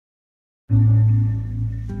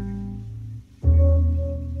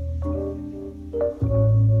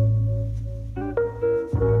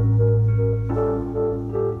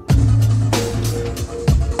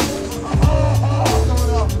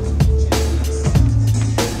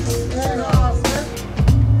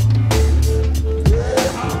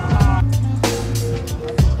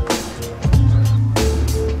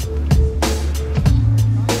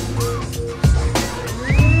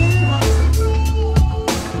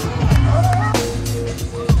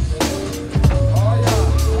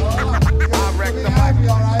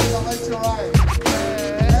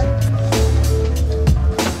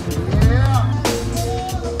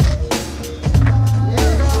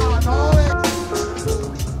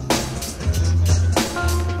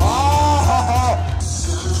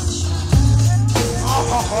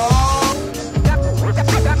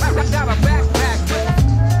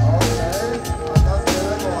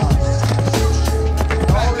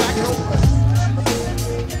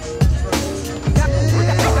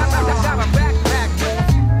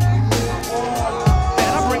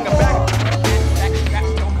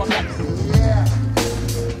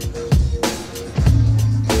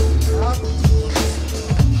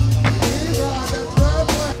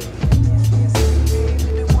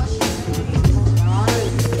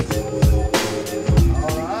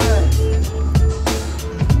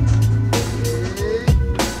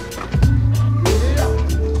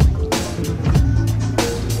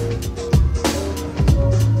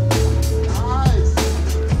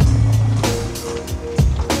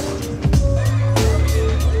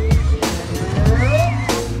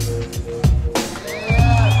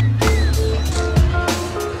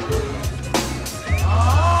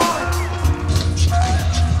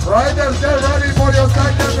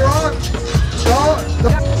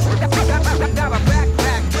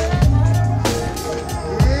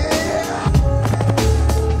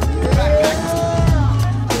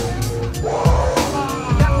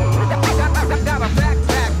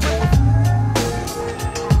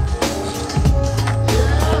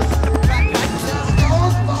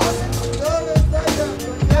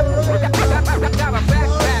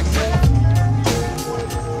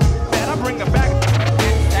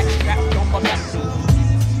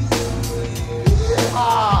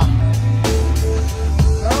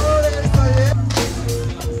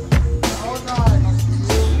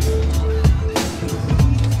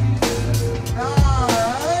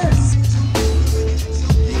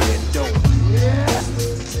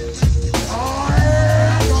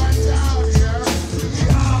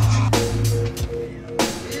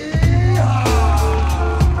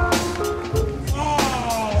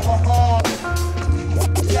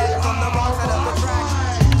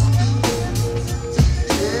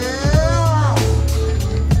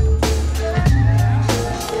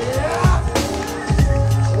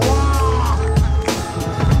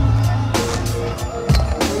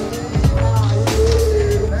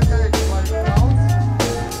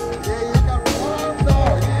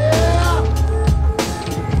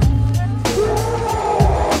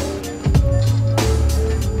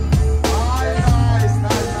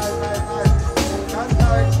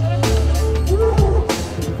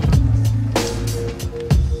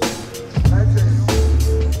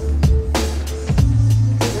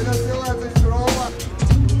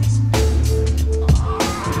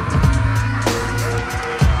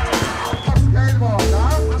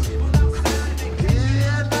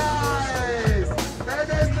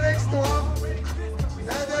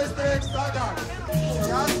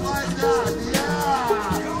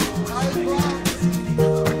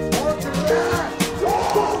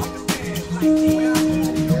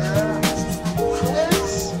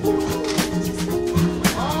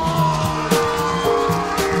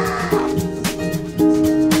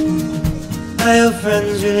Are your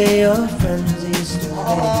friends really your friends? Used to make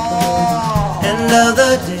end of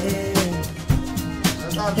the day.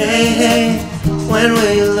 Hey, hey, when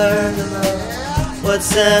will you learn to love what's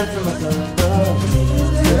sent from above?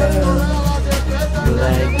 Girl, you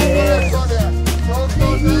like this?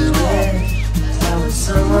 Maybe wish I was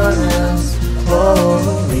someone else.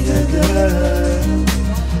 Oh, Riga girl,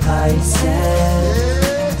 I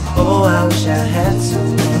said, oh, I wish I had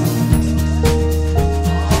someone.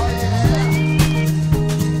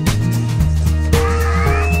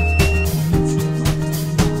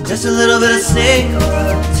 Just a little bit of snake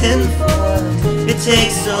oil, tin foil. It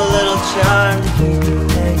takes so little charm to keep you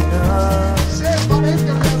hanging on.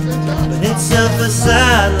 But it's a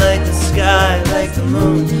facade like the sky, like the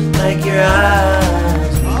moon, like your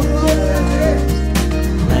eyes.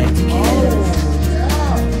 Like to kiss,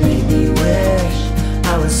 make me wish I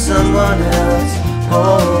was someone else.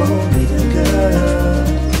 Oh, be the girl.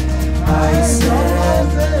 I said,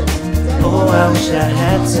 oh, I wish I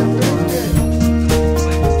had someone.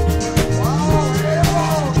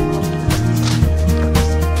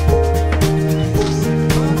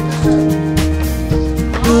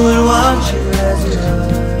 Who would want you as you are?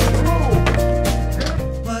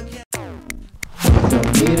 Don't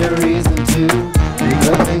need a reason to do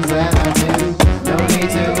the things that I do. Don't need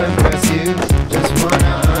to impress you, just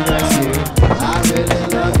wanna undress you. I really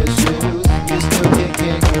love your shoes, you still kick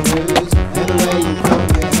kangaroos. And the way you comb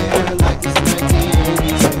your hair like it's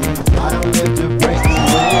 1982. I don't live to break the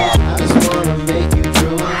rules, I just wanna make you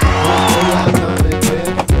true. One day I'm gonna quit,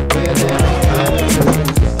 where there ain't kinda true.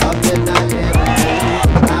 Up in that end,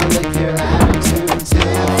 I lick your attitude until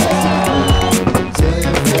you fix it through, until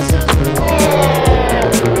you fix it through.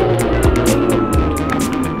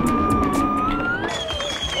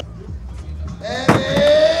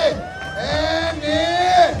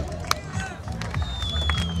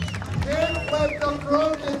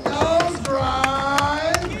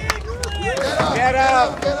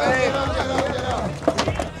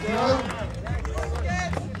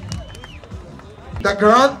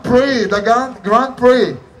 The Grand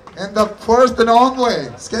Prix, and the first and only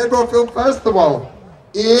skateboard film festival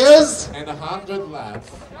is... And 100 lads.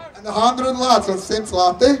 And 100 lads, and since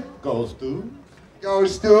Latvia Goes to...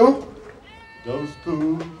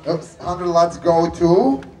 100 lads go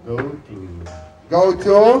to... Go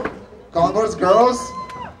to... Converse girls.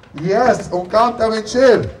 Yes, un kā tev viņš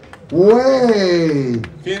ir? Way!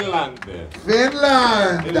 Finland!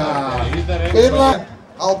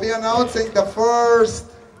 I'll be announcing the first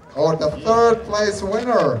or the third place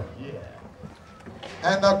winner.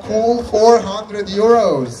 And a cool 400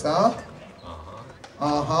 euros, huh?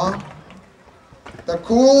 The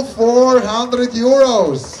cool 400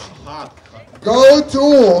 euros go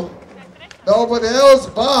to nobody else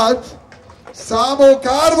but Samu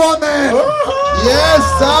Karvonen. Yes,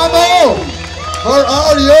 Samu! Where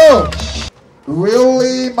are you?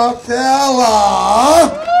 Willie Matela.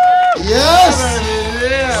 Yes!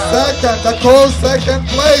 Second, the cool second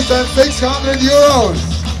place and 600 euros.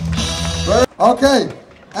 Okay,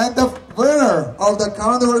 and the winner of the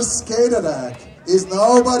Converse Sk8 Attack is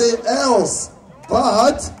nobody else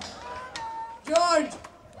but George!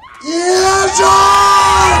 Yeah,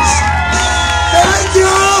 George! Thank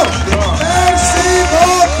you! Merci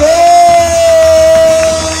beaucoup!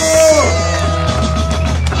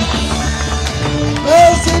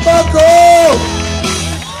 Merci beaucoup!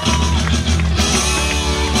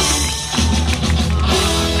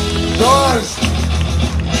 George!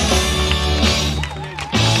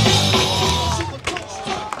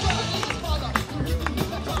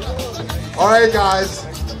 Alright, guys.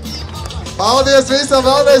 Paldies visam,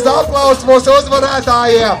 vēlreiz aplausus mūsu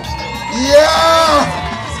uzvarētājiem! Jā!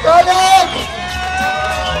 Skaļāk!